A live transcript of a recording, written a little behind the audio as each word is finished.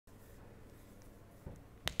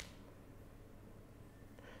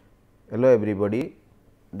Hello everybody,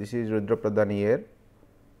 this is Rudra Pradhan here.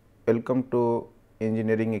 Welcome to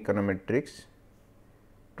Engineering Econometrics.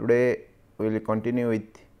 Today we will continue with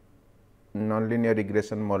nonlinear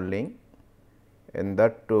regression modeling and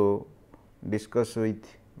that to discuss with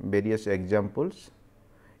various examples.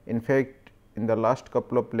 In fact, in the last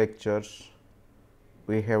couple of lectures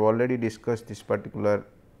we have already discussed this particular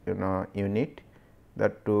unit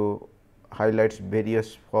that to highlights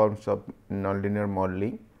various forms of nonlinear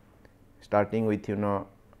modeling, starting with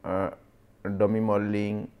dummy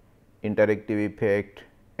modeling, interactive effect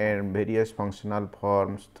and various functional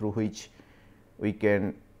forms through which we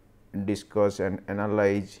can discuss and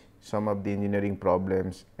analyze some of the engineering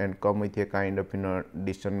problems and come with a kind of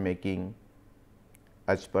decision making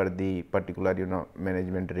as per the particular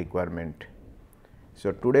management requirement.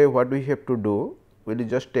 So, today what we have to do, we will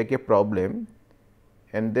just take a problem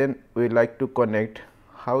and then we like to connect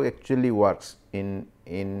how actually works in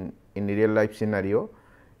real life scenario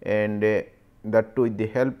and that too with the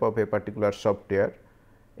help of a particular software.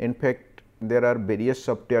 In fact, there are various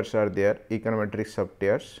softwares are there, econometric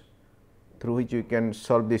softwares through which you can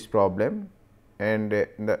solve this problem and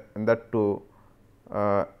that to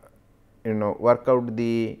work out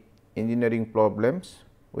the engineering problems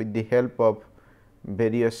with the help of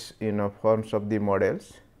various forms of the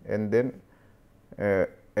models, and then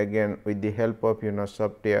again with the help of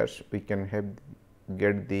softwares we can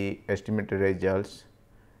get the estimated results,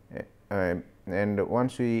 and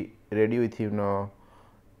once we ready with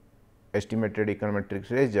estimated econometric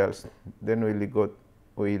results, then we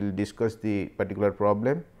will discuss the particular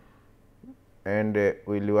problem and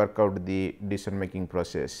we will work out the decision making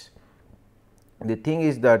process. The thing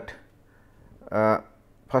is that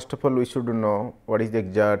first of all we should know what is the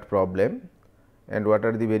exact problem and what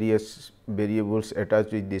are the various variables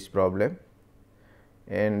attached with this problem,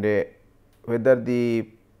 and whether the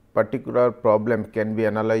particular problem can be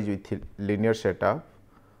analyzed with linear setup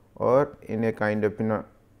or in a kind of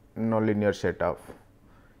nonlinear setup.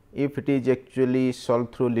 If it is actually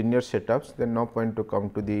solved through linear setups, then no point to come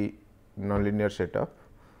to the nonlinear setup,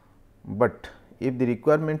 but if the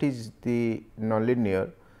requirement is the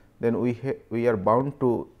nonlinear, then we are bound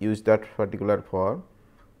to use that particular form,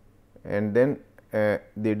 and then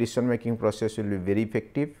the decision making process will be very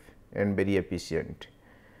effective and very efficient.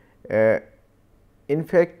 In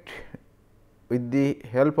fact, with the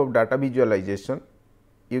help of data visualization,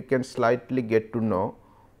 you can slightly get to know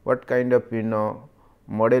what kind of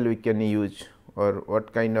model we can use or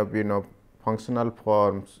what kind of functional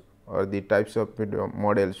forms or the types of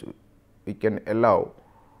models we can allow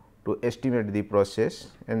to estimate the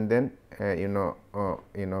process and then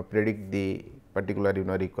predict the particular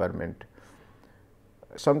requirement.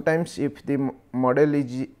 Sometimes if the model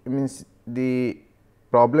is means the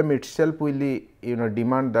problem itself will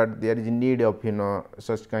demand that there is need of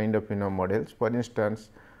such kind of models. For instance,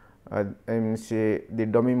 I mean say the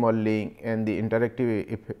dummy modeling and the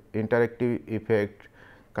interactive effect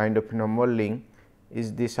kind of modeling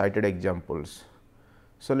is the cited examples.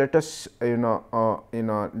 So, let us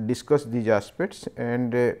discuss these aspects,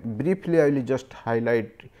 and briefly I will just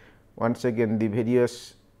highlight once again the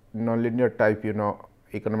various nonlinear type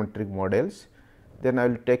econometric models. Then I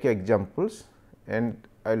will take examples and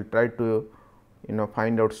I will try to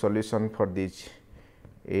find out solution for these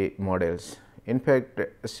models. In fact,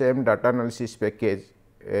 same data analysis package,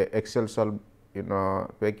 Excel solve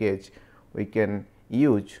package we can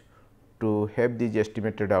use to have these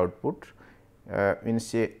estimated output.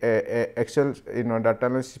 Means Excel data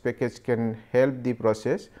analysis package can help the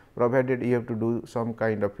process, provided you have to do some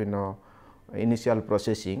kind of initial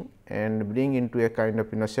processing and bring into a kind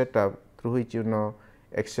of setup through which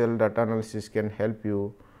Excel data analysis can help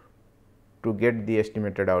you to get the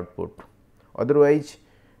estimated output. Otherwise,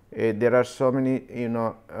 there are so many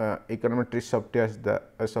econometric softwares, the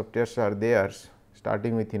softwares are there,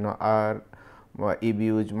 starting with R,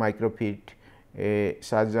 eViews, Microfit,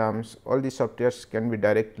 Shazams, all these softwares can be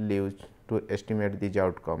directly used to estimate these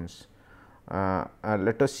outcomes.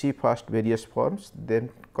 Let us see first various forms, then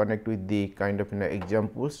connect with the kind of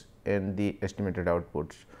examples and the estimated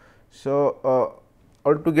outputs. So,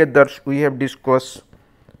 altogether we have discussed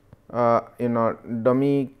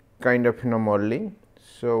dummy kind of modeling.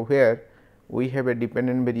 So, where we have a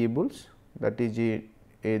dependent variables, that is the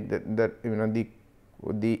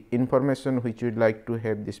information which we would like to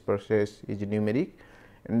have this process is numeric,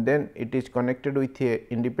 and then it is connected with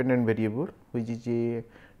a independent variable which is a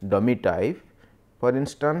dummy type. For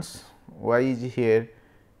instance, y is here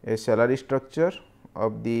a salary structure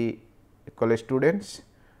of the college students,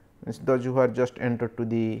 means those who are just entered to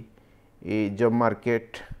the job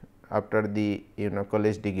market after the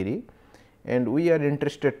college degree, and we are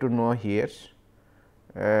interested to know here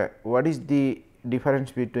what is the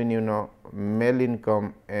difference between male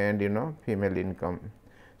income and female income.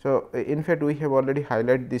 So, in fact, we have already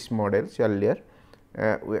highlighted these models earlier.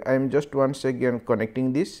 I am just once again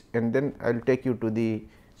connecting this, and then I will take you to the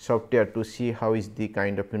software to see how is the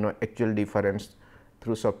kind of actual difference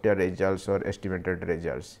through software results or estimated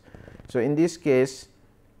results. So, in this case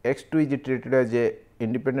x 2 is treated as a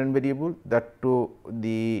independent variable, that to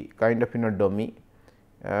the kind of dummy.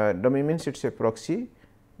 Dummy means it is a proxy,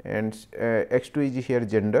 and x 2 is here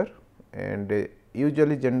gender, and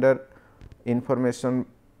usually gender information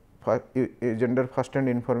gender first hand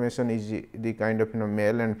information is the kind of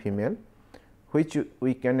male and female, which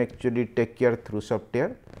we can actually take care through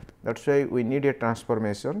software. That is why we need a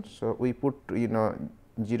transformation. So, we put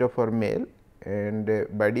 0 for male, and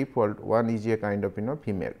by default 1 is a kind of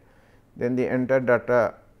female. Then the entire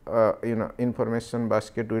data information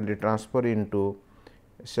basket will be transferred into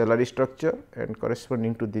salary structure and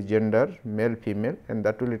corresponding to the gender male female, and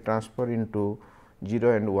that will be transferred into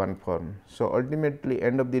 0 and 1 form. So, ultimately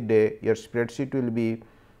end of the day your spreadsheet will be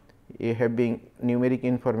having numeric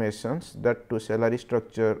informations, that to salary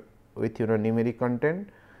structure with numeric content,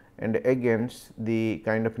 and against the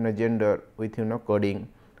kind of gender with coding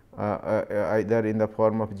either in the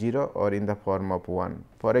form of 0 or in the form of 1.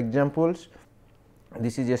 For examples,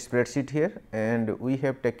 this is a spreadsheet here, and we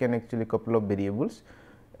have taken actually couple of variables,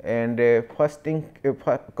 and first thing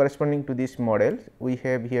corresponding to this model we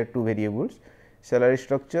have here two variables, salary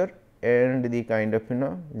structure and the kind of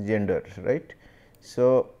gender, right.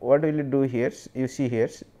 So, what we will do here, you see here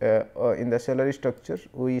in the salary structure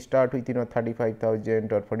we start with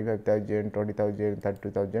 35,000 or 45,000, 20,000,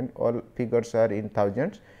 32,000, all figures are in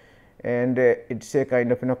thousands, and it is a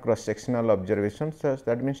kind of cross sectional observation. So,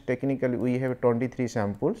 that means technically we have 23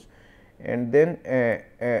 samples, and then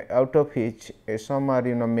out of which some are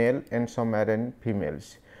male and some are in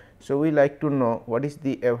females. So, we like to know what is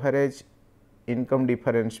the average income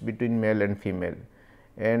difference between male and female,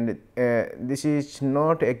 and this is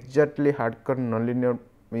not exactly hardcore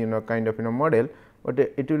nonlinear kind of model, but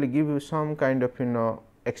it will give you some kind of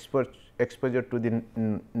exposure to the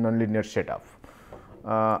nonlinear setup.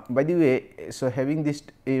 By the way, so having this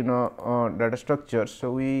data structure,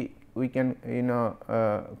 so we can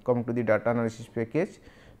come to the data analysis package.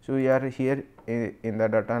 So, we are here in the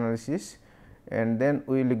data analysis, and then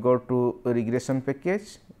we will go to regression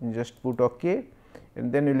package, just put OK,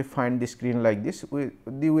 and then you will find the screen like this.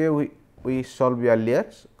 The way we solve earlier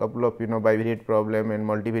couple of bivariate problem and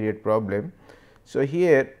multivariate problem. So,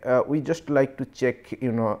 here we just like to check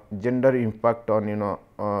gender impact on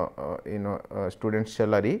student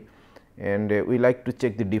salary, and we like to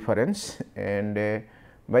check the difference. And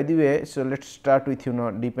by the way, so let us start with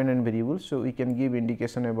dependent variable. So, we can give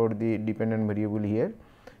indication about the dependent variable here.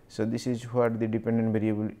 So, this is what the dependent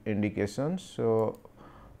variable indication. So,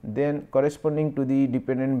 then corresponding to the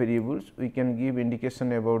dependent variables we can give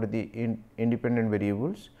indication about the independent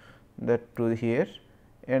variables, that to here,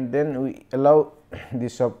 and then we allow the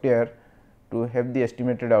software to have the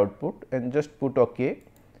estimated output and just put OK,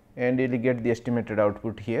 and you will get the estimated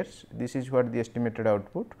output here. This is what the estimated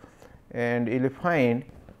output, and you will find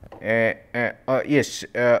yes,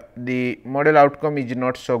 the model outcome is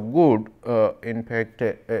not so good. In fact,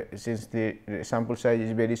 since the sample size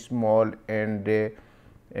is very small and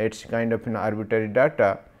it is kind of arbitrary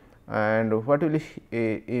data, and what will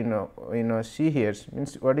see here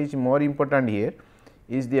means what is more important here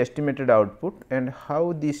is the estimated output and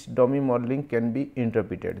how this dummy modeling can be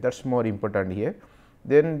interpreted, that is more important here.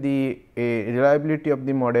 Then the reliability of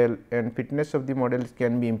the model and fitness of the model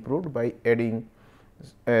can be improved by adding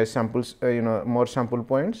samples more sample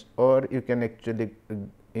points, or you can actually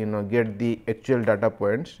get the actual data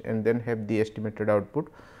points and then have the estimated output.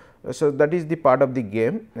 So, that is the part of the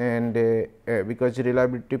game, and because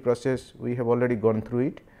reliability process we have already gone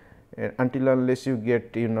through it, until unless you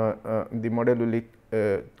get the model will be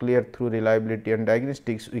clear through reliability and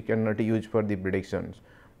diagnostics, we cannot use for the predictions.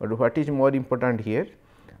 But what is more important here,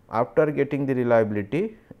 after getting the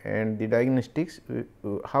reliability and the diagnostics,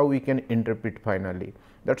 how we can interpret finally,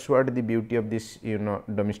 that is what the beauty of this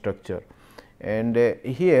dummy structure. And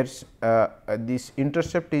here this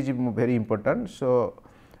intercept is very important. So,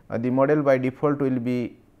 the model by default will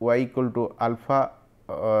be y equal to alpha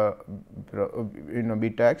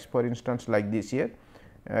beta x, for instance like this here.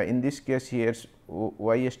 In this case here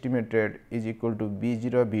y estimated is equal to b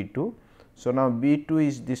 0 b 2. So, now b 2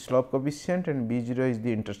 is the slope coefficient and b 0 is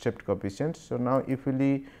the intercept coefficient. So, now if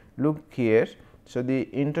we look here, so the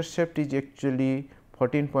intercept is actually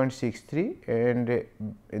 14.63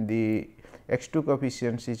 and the x2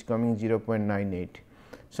 coefficients is coming 0.98.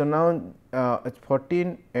 So, now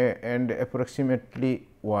 14 and approximately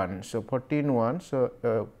 1. So, 14 1. So,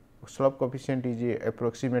 slope coefficient is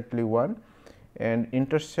approximately 1 and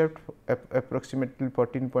intercept approximately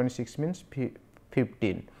 14.6 means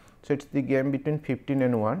 15. So, it is the game between 15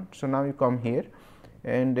 and 1. So, now you come here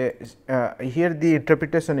and here the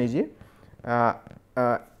interpretation is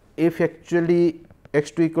if actually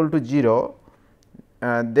x 2 equal to 0,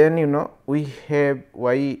 then we have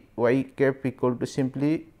y cap equal to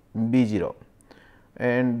simply b 0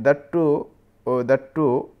 and that too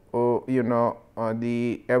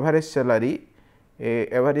the average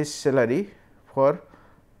salary for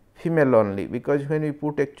female only, because when we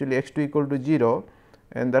put actually x 2 equal to 0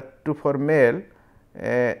 and that too for male,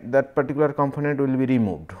 that particular component will be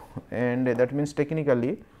removed, and that means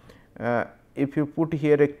technically if you put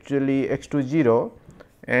here actually x 2 0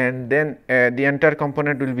 and then the entire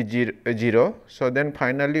component will be 0. So, then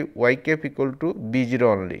finally, y cap equal to b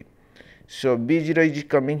 0 only. So, b 0 is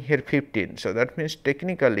coming here 15. So, that means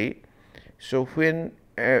technically, so when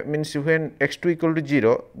when x 2 equal to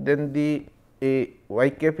 0, then the y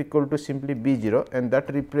cap equal to simply b 0 and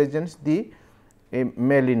that represents the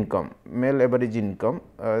male income, male average income,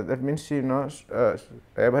 that means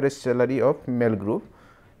average salary of male group,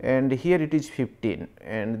 and here it is 15,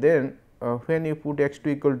 and then when you put x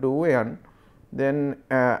 2 equal to 1, then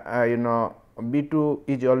b 2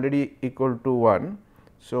 is already equal to 1.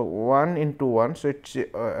 So, 1 into 1. So, it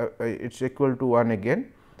is equal to 1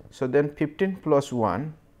 again. So, then 15 plus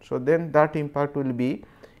 1. So, then that impact will be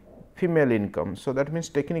female income. So, that means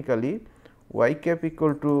technically y cap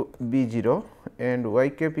equal to b 0 and y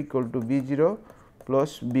cap equal to b 0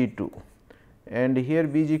 plus b 2, and here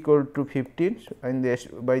b is equal to 15 and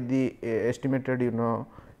by the estimated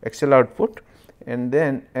Excel output, and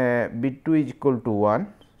then b 2 is equal to 1.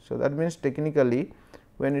 So, that means technically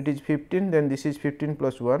when it is 15, then this is 15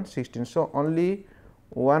 plus 1 16. So, only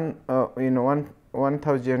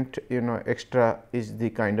 1000 extra is the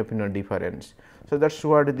kind of difference. So, that is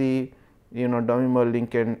what the dummy modeling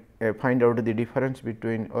can find out the difference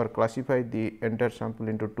between or classify the entire sample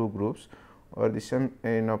into two groups or the same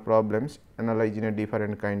problems analyzed in a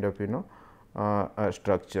different kind of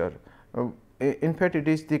structure. In fact, it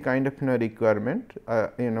is the kind of requirement.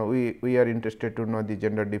 We are interested to know the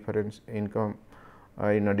gender difference, income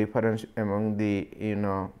difference among the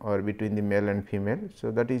or between the male and female.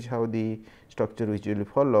 So, that is how the structure usually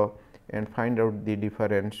follow and find out the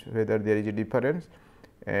difference, whether there is a difference,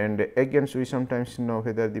 and again we sometimes know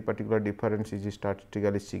whether the particular difference is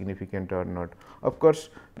statistically significant or not. Of course,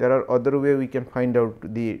 there are other way we can find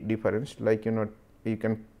out the difference, like you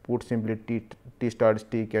can put simply t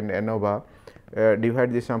statistic and ANOVA,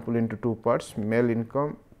 divide the sample into two parts, male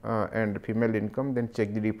income and female income, then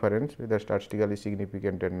check the difference whether statistically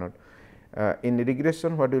significant or not. In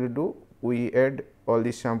regression, what we will do? We add all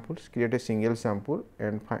these samples, create a single sample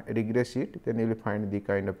and regress it, then you will find the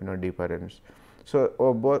kind of difference. So,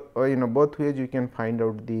 both ways you can find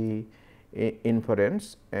out the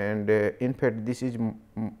inference, and in fact, this is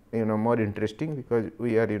more interesting because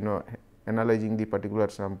we are analyzing the particular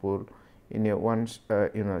sample in a one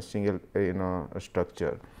single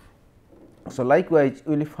structure. So, likewise,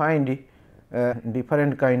 we will find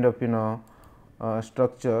different kind of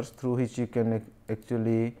structures through which you can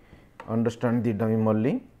actually understand the dummy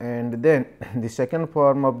modeling, and then the second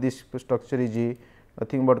form of this structure is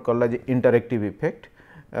nothing but called as interactive effect,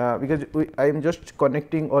 because I am just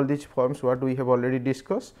connecting all these forms what we have already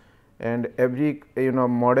discussed, and every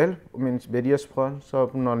model means various forms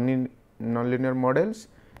of nonlinear models,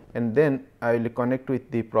 and then I will connect with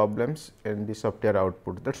the problems and the software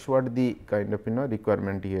output. That is what the kind of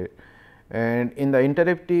requirement here. And in the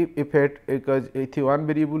interactive effect, because with one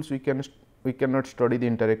variables we cannot study the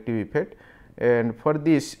interactive effect, and for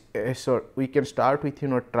this so we can start with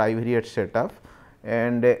trivariate setup,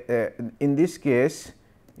 and in this case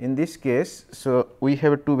so we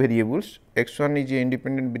have two variables, x 1 is a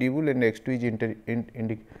independent variable and x 2 is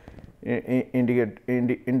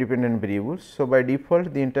independent variables. So, by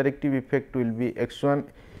default the interactive effect will be x 1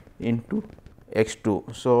 into x 2.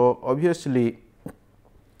 So, obviously,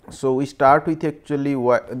 so we start with actually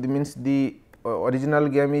y means the original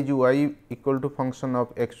game is y equal to function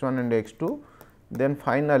of x 1 and x 2, then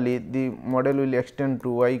finally, the model will extend to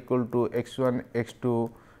y equal to x 1 x 2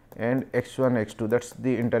 and x 1 x 2, that is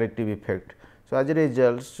the interactive effect. So, as a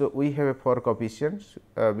result, so we have a 4 coefficients,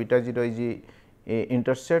 beta 0 is a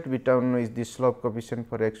intercept, beta 1 is the slope coefficient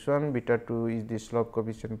for x 1, beta 2 is the slope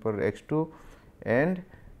coefficient for x 2, and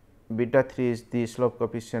beta 3 is the slope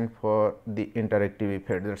coefficient for the interactive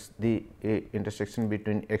effect, that is the intersection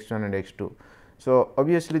between x 1 and x 2. So,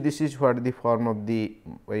 obviously, this is what the form of the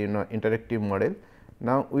interactive model.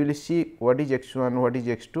 Now, we will see what is x 1, what is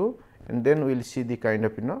x 2, and then we will see the kind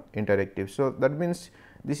of interactive. So, that means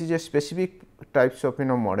this is a specific types of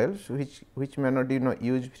models which may not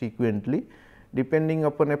used frequently. Depending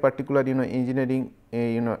upon a particular engineering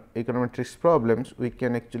econometrics problems, we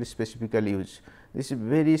can actually specifically use. This is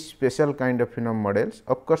very special kind of models.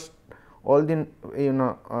 Of course, all the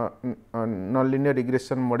nonlinear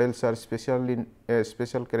regression models are special in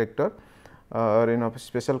special character or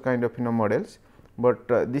special kind of models, but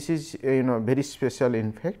this is very special.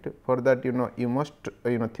 In fact, for that you must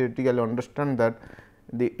theoretically understand that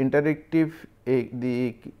the interactive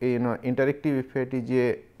interactive effect is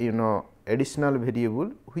a additional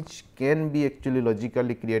variable which can be actually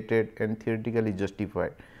logically created and theoretically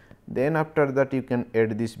justified. Then after that you can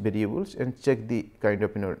add these variables and check the kind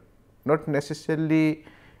of not necessarily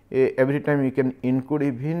every time you can include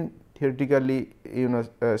even theoretically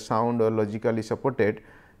sound or logically supported,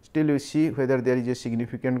 still you see whether there is a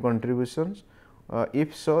significant contributions.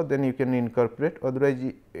 If so, then you can incorporate, otherwise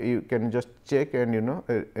you can just check and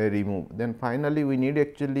remove. Then finally, we need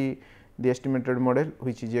actually the estimated model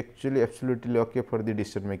which is actually absolutely okay for the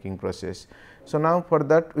decision making process. So, now for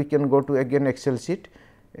that we can go to again Excel sheet,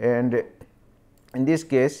 and in this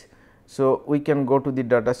case, so we can go to the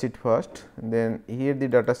data sheet first, then here the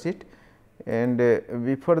data sheet, and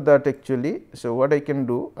before that actually, so what I can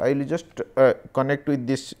do, I will just connect with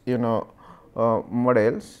this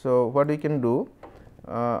models. So, what we can do,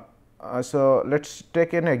 so let us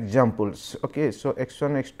take an examples. Okay. So, x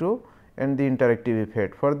 1 x 2 and the interactive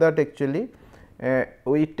effect. For that actually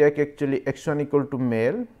we take actually x 1 equal to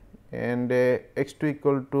male and x 2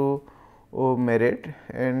 equal to merit,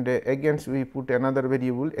 and again we put another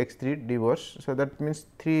variable x 3 divorce. So, that means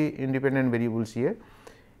 3 independent variables here,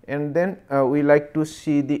 and then we like to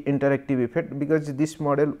see the interactive effect, because this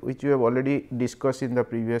model which we have already discussed in the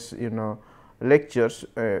previous lectures,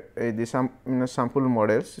 the sample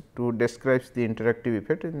models to describe the interactive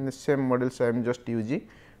effect, in the same models I am just using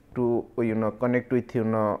to connect with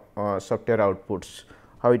software outputs,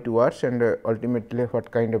 how it works, and ultimately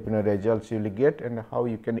what kind of results you will get and how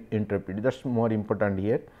you can interpret. That is more important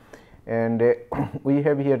here. And we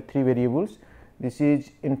have here 3 variables. This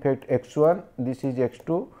is in fact x 1, this is x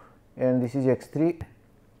 2, and this is x 3.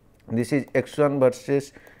 This is x 1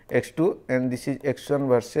 versus x 2, and this is x 1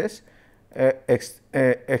 versus x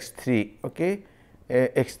 3. Okay,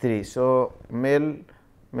 x 3. So, male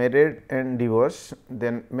married and divorce,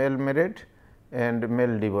 then male married and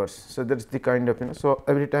male divorce. So, that is the kind of so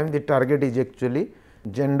every time the target is actually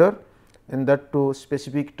gender, and that to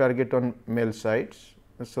specific target on male sides.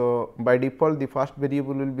 So, by default the first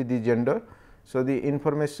variable will be the gender. So, the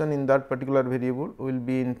information in that particular variable will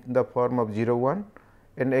be in the form of 0 1,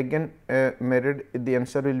 and again married, the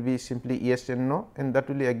answer will be simply yes and no, and that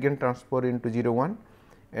will again transpose into 0 1,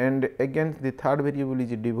 and again the third variable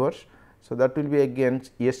is divorce. So, that will be again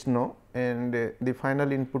yes no, and the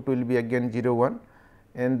final input will be again 0 1,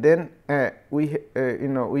 and then we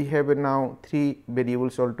have now 3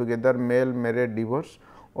 variables altogether, male, married, divorce,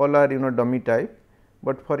 all are dummy type.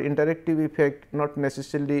 But for interactive effect, not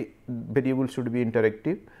necessarily variable should be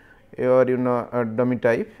interactive or dummy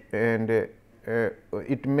type, and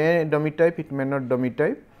it may dummy type, it may not dummy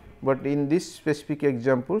type, but in this specific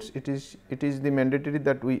examples it is the mandatory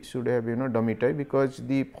that we should have dummy type, because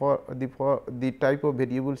the type of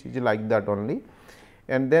variables is like that only.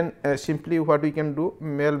 And then simply what we can do,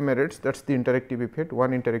 male merits, that is the interactive effect,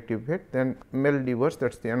 one interactive effect, then male divorce,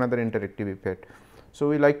 that is the another interactive effect. So,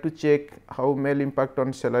 we like to check how male impact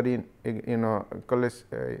on salary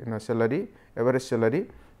salary, average salary,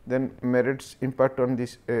 then merits impact on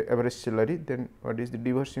this average salary, then what is the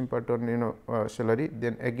divorce impact on salary,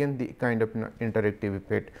 then again the kind of interactive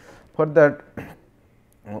effect. For that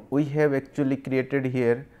we have actually created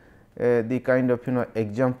here the kind of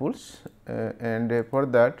examples, and for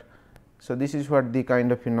that, so this is what the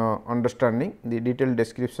kind of understanding, the detailed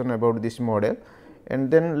description about this model. And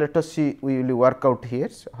then let us see, we will work out here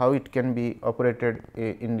how it can be operated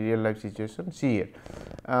in real life situation. See here,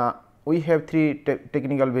 we have 3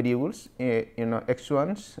 technical variables, x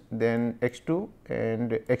 1s, then x 2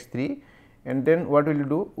 and x 3, and then what we will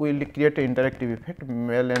do, we will create an interactive effect,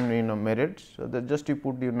 male and married. So, that just you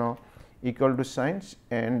put equal to signs,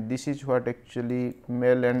 and this is what actually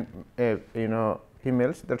male and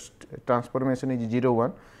females, that is transformation is 0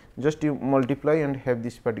 1. Just you multiply and have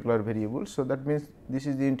this particular variable. So, that means this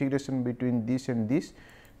is the integration between this and this.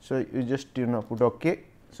 So, you just put OK,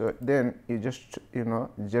 So, then you just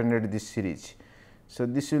generate this series. So,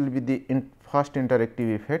 this will be the first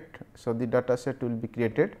interactive effect. So, the data set will be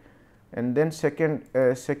created, and then second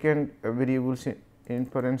variables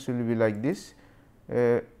inference will be like this.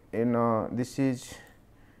 This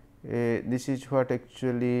is what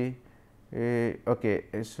actually okay.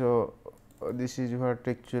 So, this is what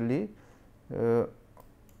actually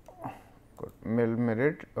male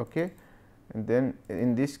merit, okay. And then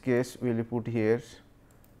in this case we will put here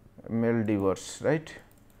male divorce, right,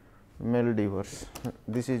 male divorce.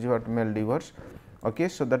 This is what male divorce, okay.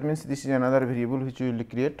 So, that means this is another variable which we will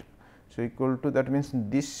create. So, equal to, that means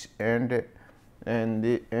this and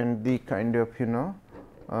the kind of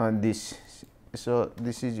this. So,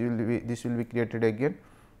 this will be created again.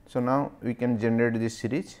 So, now we can generate this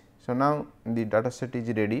series. So, now the data set is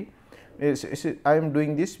ready. I am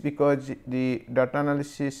doing this because the data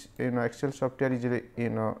analysis Excel software is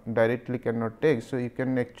directly cannot take. So, you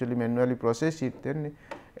can actually manually process it, then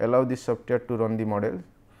allow this software to run the model.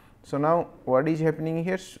 So, now what is happening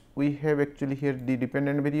here? We have actually here the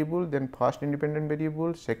dependent variable, then first independent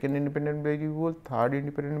variable, second independent variable, third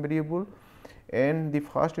independent variable, and the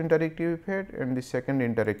first interactive effect and the second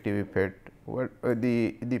interactive effect. What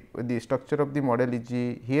the structure of the model is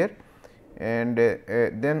here, and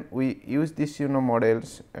then we use this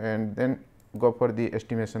models and then go for the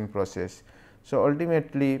estimation process. So,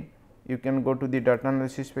 ultimately you can go to the data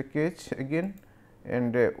analysis package again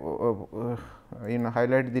and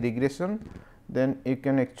highlight the regression, then you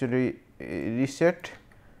can actually reset,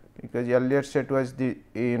 because earlier set was the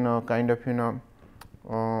kind of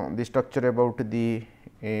the structure about the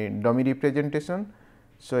dummy representation.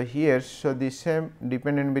 So, here so the same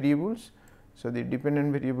dependent variables. So, the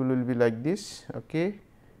dependent variable will be like this, okay,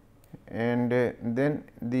 and then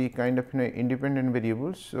the kind of independent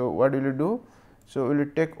variables. So, what will you do? So, we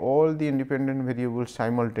will take all the independent variables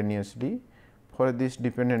simultaneously. For these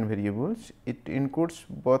dependent variables, it includes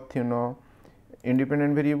both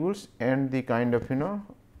independent variables and the kind of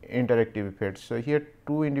interactive effects. So, here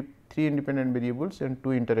three independent variables and 2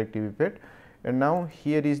 interactive effect, and now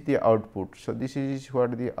here is the output. So, this is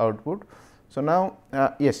what the output. So, now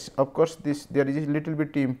yes, of course, there is a little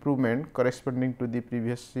bit improvement corresponding to the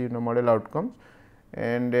previous model outcomes,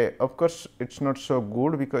 and of course, it is not so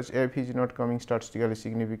good because f is not coming statistically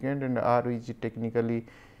significant and r is technically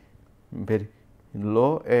very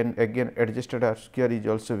low, and again adjusted r square is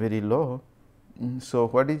also very low. So,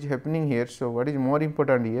 what is happening here? So, what is more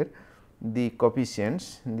important here? The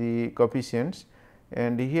coefficients,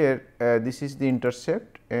 and here this is the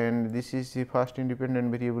intercept, and this is the first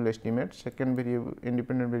independent variable estimate, second variable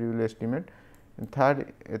independent variable estimate, and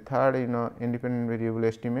third independent variable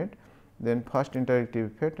estimate, then first interactive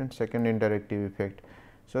effect and second interactive effect.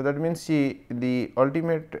 So, that means, see the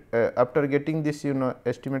ultimate after getting this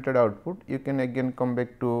estimated output, you can again come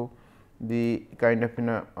back to the kind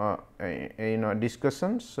of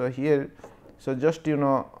discussions. So, here so just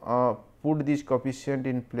put this coefficient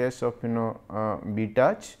in place of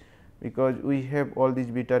betas, because we have all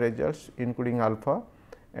these beta results including alpha,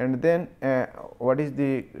 and then what is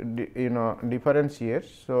the difference here.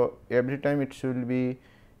 So, every time it should be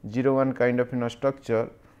 0 1 kind of structure.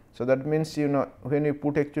 So, that means when you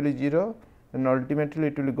put actually 0, then ultimately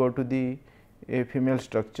it will go to the female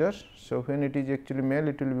structure. So, when it is actually male,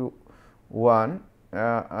 it will be 1.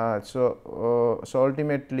 So,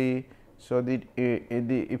 ultimately, so the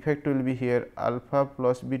effect will be here alpha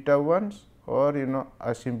plus beta 1s, or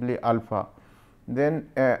simply alpha. Then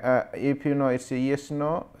if it is a yes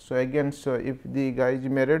no. So, again, so if the guy is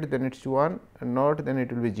married, then it is 1, and not, then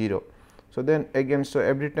it will be 0. So, then again, so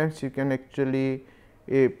every time you can actually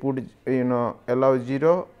put allow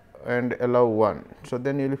 0 and allow 1. So,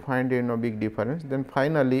 then you will find big difference. Then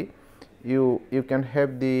finally, you can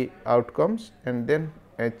have the outcomes and then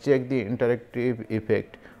check the interactive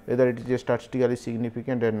effect, whether it is statistically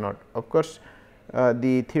significant or not. Of course,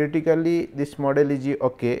 the theoretically this model is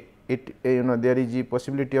okay. It there is a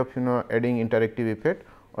possibility of adding interactive effect.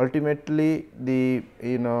 Ultimately, the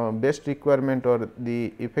best requirement or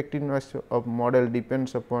the effectiveness of model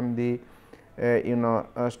depends upon the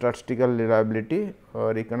statistical reliability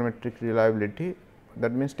or econometric reliability.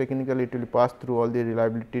 That means, technically it will pass through all the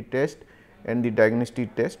reliability test and the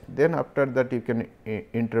diagnostic test. Then after that you can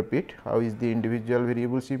interpret how is the individual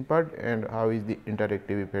variables impaired and how is the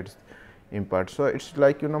interactive effects impaired. So, it is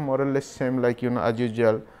like more or less same like as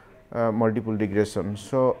usual multiple regression.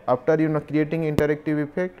 So, after creating interactive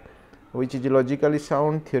effect, which is logically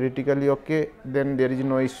sound, theoretically okay, then there is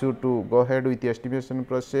no issue to go ahead with the estimation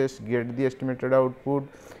process, get the estimated output,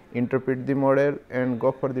 interpret the model and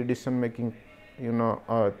go for the decision making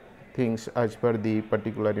things as per the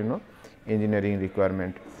particular engineering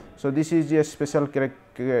requirement. So, this is a special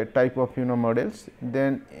type of models.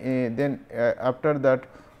 Then after that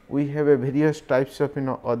we have a various types of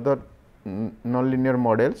other nonlinear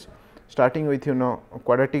models, starting with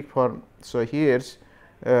quadratic form. So, here's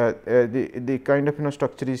the kind of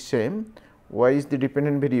structure is same. Y is the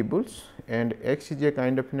dependent variables and x is a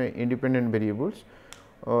kind of independent variables,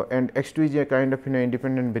 and x 2 is a kind of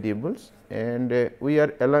independent variables, and we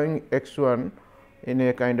are allowing x 1 in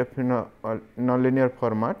a kind of nonlinear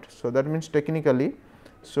format. So, that means technically,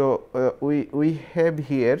 so we have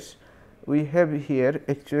here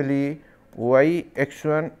actually y x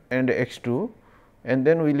 1 and x 2, and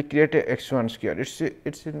then we will create a x 1 square.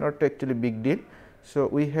 It's not actually big deal. So,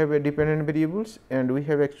 we have a dependent variables and we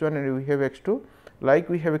have x 1 and we have x 2, like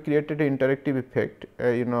we have created an interactive effect,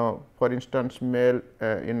 for instance male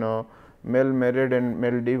male married and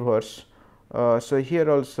male divorce. So,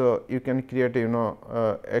 here also you can create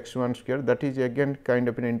x 1 square, that is again kind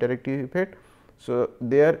of an interactive effect. So,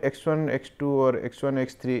 there x 1 x 2 or x 1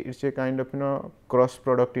 x 3 it is a kind of cross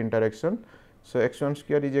product interaction. So, x 1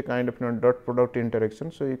 square is a kind of dot product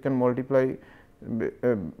interaction. So, you can multiply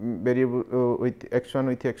variable with x 1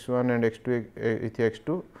 with x 1 and x 2 with x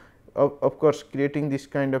 2. Of course, creating this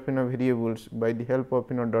kind of variables by the help of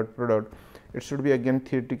dot product, it should be again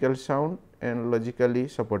theoretical sound and logically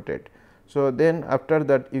supported. So, then after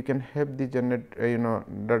that you can have the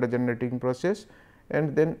data generating process,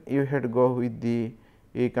 and then you had to go with the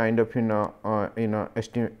kind of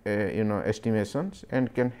estimations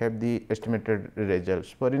and can have the estimated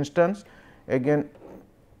results. For instance, again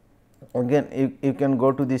you can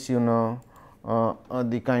go to this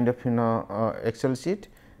the kind of Excel sheet.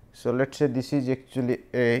 So, let us say this is actually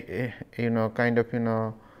a kind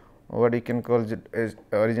of what you can call it as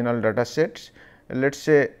original data sets. Let us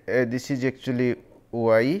say this is actually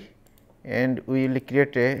y, and we will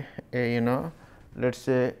create a let us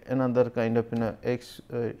say another kind of x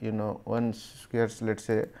 1 squares. Let us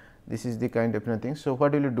say this is the kind of thing. So,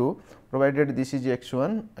 what will you do, provided this is x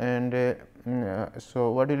 1, and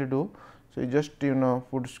so what will you do? So, you just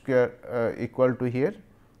put square equal to here,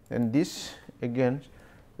 and this again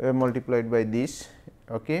multiplied by this,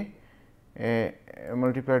 okay,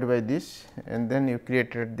 multiplied by this, and then you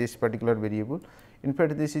created this particular variable. In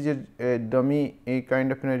fact, this is a dummy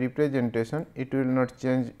kind of representation, it will not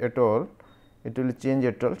change at all, it will change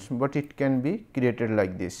at all, but it can be created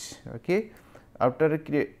like this. Okay. After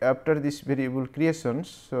this variable creations,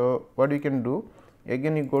 so what you can do,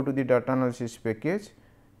 again you go to the data analysis package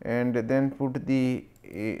and then put the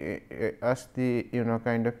as the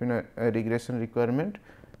kind of regression requirement.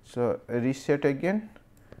 So, reset again,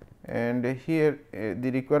 and here the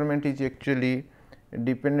requirement is actually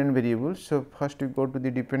dependent variables. So, first we go to the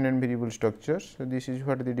dependent variable structure. So, this is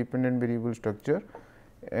what the dependent variable structure,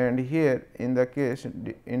 and here in the case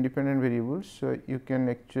independent variables. So, you can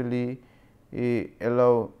actually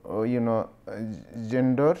allow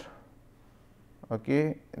gender,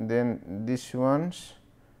 okay, then this ones,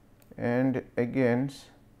 and again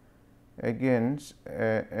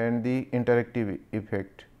and the interactive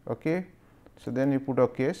effect. Okay. So, then you put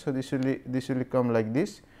OK. So, this will come like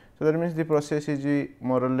this. So, that means the process is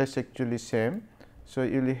more or less actually same. So,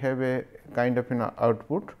 you will have a kind of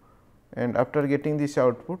output, and after getting this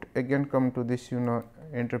output again come to this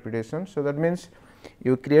interpretation. So, that means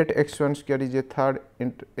you create x 1 square is a third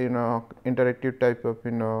interactive type of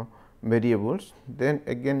variables, then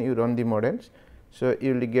again you run the models. So,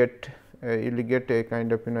 you will get a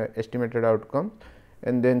kind of estimated outcome,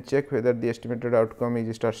 and then check whether the estimated outcome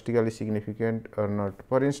is statistically significant or not.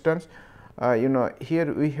 For instance,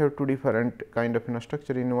 here we have two different kind of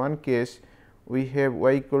structure. In one case we have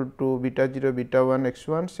y equal to beta 0 beta 1 x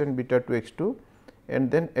 1s and beta 2 x 2, and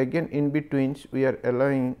then again in betweens we are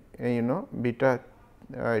allowing beta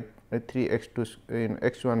 3 x 2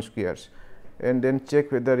 x 1 squares, and then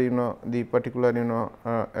check whether the particular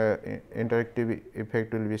interactive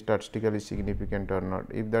effect will be statistically significant or not.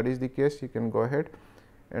 If that is the case, you can go ahead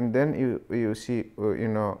and then you see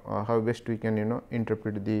how best we can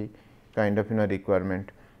interpret the kind of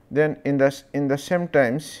requirement. Then in the same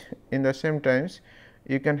times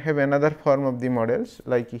you can have another form of the models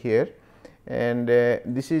like here, and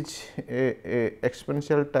this is a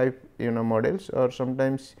exponential type models, or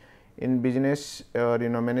sometimes in business or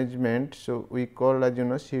management. So, we call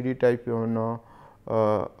as CD type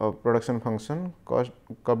production function,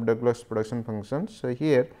 Cobb-Douglas production function. So,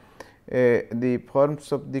 here the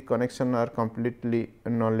forms of the connection are completely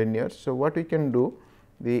nonlinear. So, what we can do,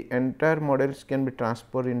 the entire models can be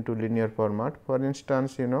transferred into linear format. For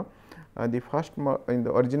instance, the first in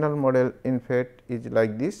the original model in fact is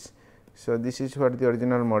like this. So, this is what the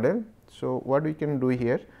original model. So, what we can do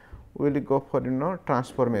here, we will go for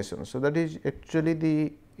transformation. So, that is actually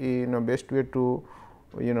the best way to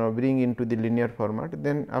bring into the linear format.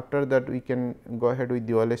 Then after that we can go ahead with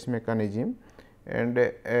the OLS mechanism, and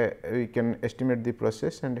we can estimate the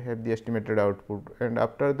process and have the estimated output, and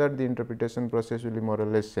after that the interpretation process will be more or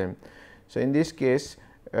less same. So, in this case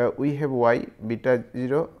we have y beta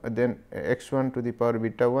 0, then x 1 to the power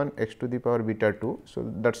beta 1, x to the power beta 2. So,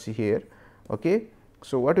 that is here. Okay.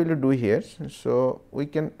 So, what we will do here? So, we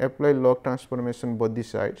can apply log transformation both the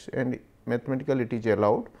sides, and mathematically it is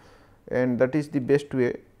allowed, and that is the best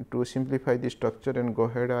way to simplify the structure and go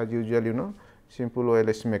ahead as usual simple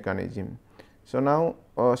OLS mechanism. So, now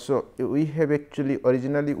so we have actually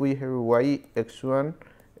originally we have y x 1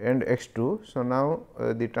 and x 2. So, now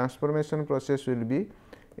the transformation process will be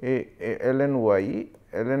ln y,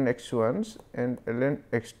 ln x 1s and ln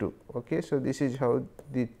x 2. Okay. So, this is how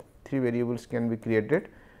the three variables can be created.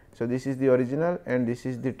 So, this is the original and this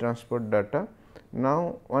is the transport data.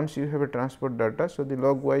 Now, once you have a transport data, so the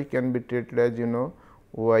log y can be treated as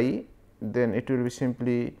y, then it will be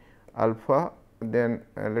simply alpha, then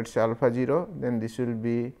let us say alpha 0, then this will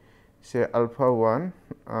be say alpha 1,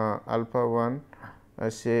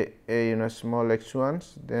 say small x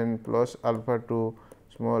 1s, then plus alpha 2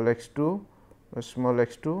 small x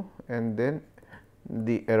 2, and then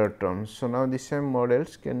the error terms. So, now the same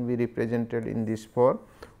models can be represented in this form,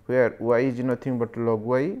 where y is nothing but log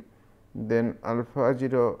y, then alpha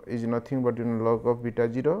 0 is nothing but log of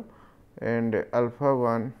beta 0, and alpha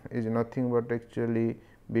 1 is nothing but actually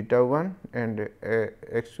beta 1, and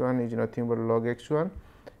x 1 is nothing but log x 1,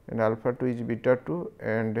 and alpha 2 is beta 2,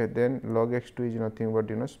 and then log x 2 is nothing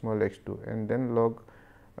but small x 2, and then log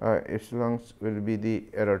epsilons will be the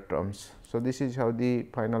error terms. So, this is how the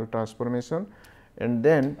final transformation, and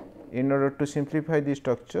then in order to simplify the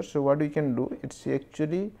structure. So, what we can do, it is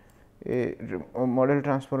actually a model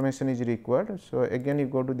transformation is required. So, again you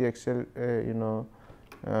go to the Excel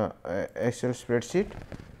Excel spreadsheet,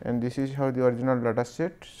 and this is how the original data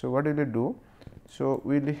set. So, what will we do? So,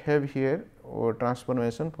 we will have here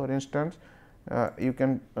transformation. For instance, you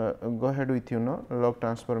can go ahead with log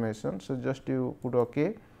transformation. So, just you put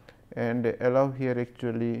OK and allow here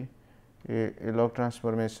actually a log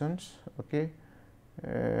transformations. Okay.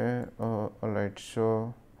 All right.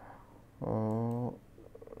 So,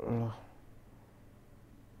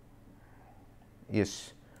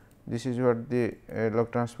 yes, this is what the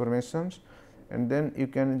log transformations, and then you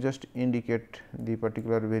can just indicate the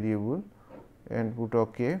particular variable and put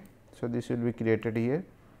OK. So, this will be created here.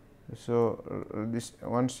 So, this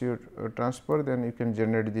once you transfer, then you can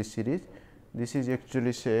generate this series. This is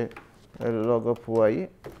actually say log of y.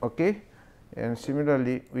 Okay. And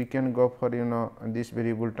similarly, we can go for this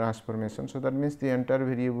variable transformation. So, that means the entire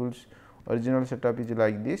variables original setup is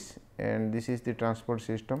like this, and this is the transport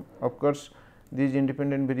system. Of course, these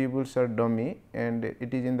independent variables are dummy, and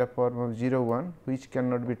it is in the form of 0 1, which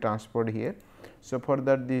cannot be transferred here. So, for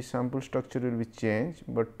that the sample structure will be changed,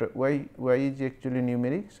 but y is actually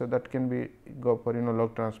numeric. So, that can be go for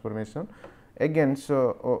log transformation again.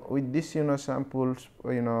 So, with this samples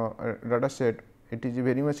data set, it is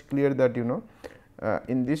very much clear that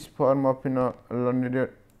in this form of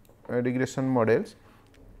linear regression models,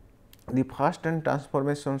 the first and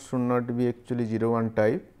transformation should not be actually 0 1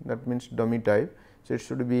 type, that means dummy type. So, it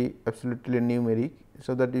should be absolutely numeric,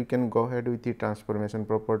 so that you can go ahead with the transformation,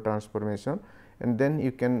 proper transformation, and then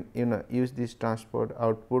you can use this transport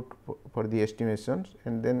output for the estimations,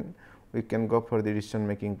 and then we can go for the decision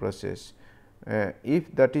making process.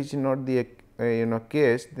 If that is not the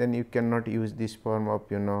case, then you cannot use this form of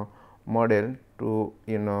model to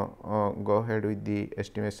go ahead with the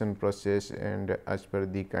estimation process and as per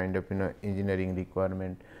the kind of engineering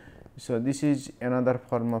requirement. So, this is another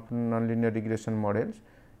form of nonlinear regression models,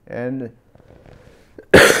 and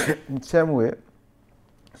in same way.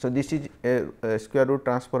 So, this is a square root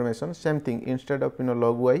transformation, same thing, instead of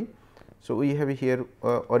log y. So, we have here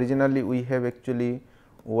originally we have actually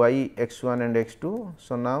y x 1 and x 2.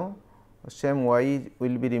 So, now same y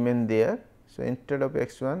will be remain there. So, instead of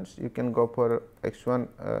x 1, you can go for x 1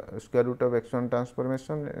 square root of x 1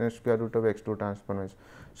 transformation and square root of x 2 transformation.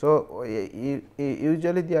 So,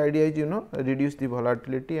 usually the idea is reduce the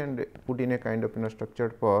volatility and put in a kind of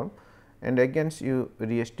structured form, and again you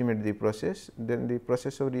re-estimate the process. Then the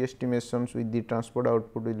process of re-estimations with the transport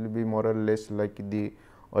output will be more or less like the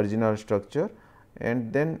original structure,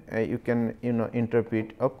 and then you can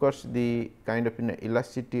interpret. Of course, the kind of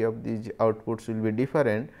elasticity of these outputs will be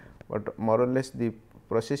different, but more or less the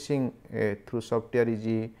processing through software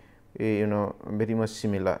is very much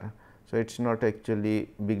similar. So, it is not actually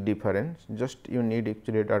big difference, just you need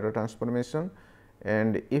actually data transformation,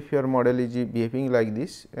 and if your model is behaving like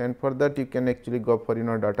this, and for that you can actually go for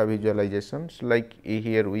data visualizations, like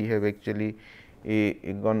here we have actually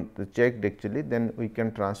gone to checked actually, then we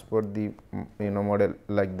can transport the model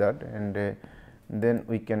like that, and then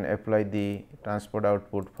we can apply the transport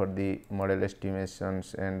output for the model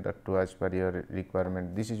estimations, and that too as per your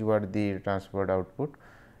requirement. This is what the transport output.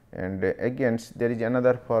 And again there is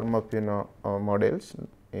another form of models,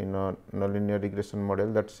 nonlinear regression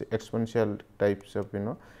model, that is exponential types of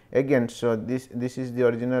again. So, this is the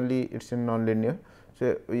originally it is in nonlinear.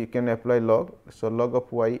 So, you can apply log. So, log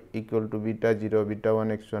of y equal to beta 0, beta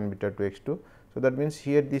 1 x 1, beta 2 x 2. So, that means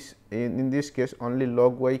here this in this case only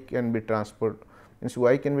log y can be transferred, means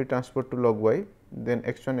y can be transferred to log y, then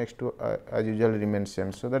x 1 x 2 as usual remains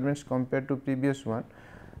same. So, that means compared to previous one.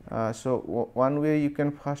 So, one way you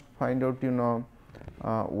can first find out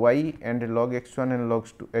y and log x 1 and log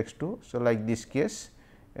x 2. So, like this case,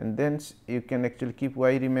 and then you can actually keep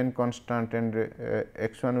y remain constant, and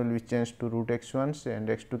x 1 will be changed to root x 1s, and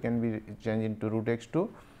x 2 can be changed into root x 2,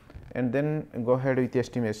 and then go ahead with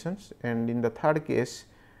estimations. And in the third case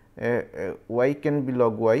y can be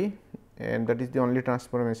log y, and that is the only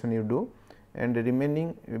transformation you do, and the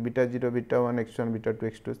remaining beta 0, beta 1 x 1, beta 2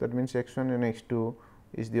 x 2. So, that means x 1 and x 2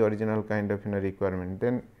 is the original kind of requirement.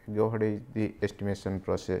 Then go ahead with the estimation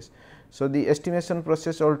process. So, the estimation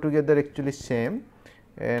process altogether actually same,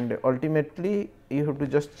 and ultimately you have to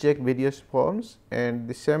just check various forms, and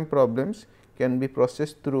the same problems can be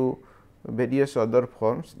processed through various other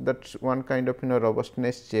forms. That is one kind of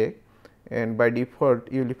robustness check, and by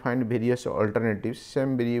default you will find various alternatives,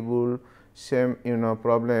 same variable, same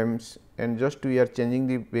problems, and just we are changing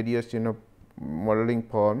the various modeling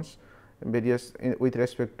forms, various with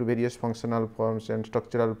respect to various functional forms and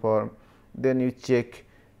structural form. Then you check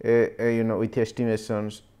with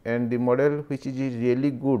estimations, and the model which is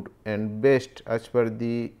really good and best as per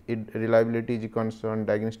the reliability is concerned,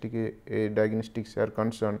 diagnostics are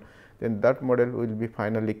concerned, then that model will be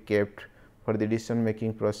finally kept for the decision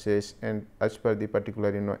making process and as per the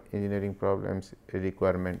particular engineering problems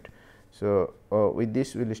requirement. So, with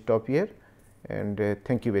this we will stop here, and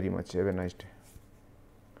thank you very much. Have a nice day.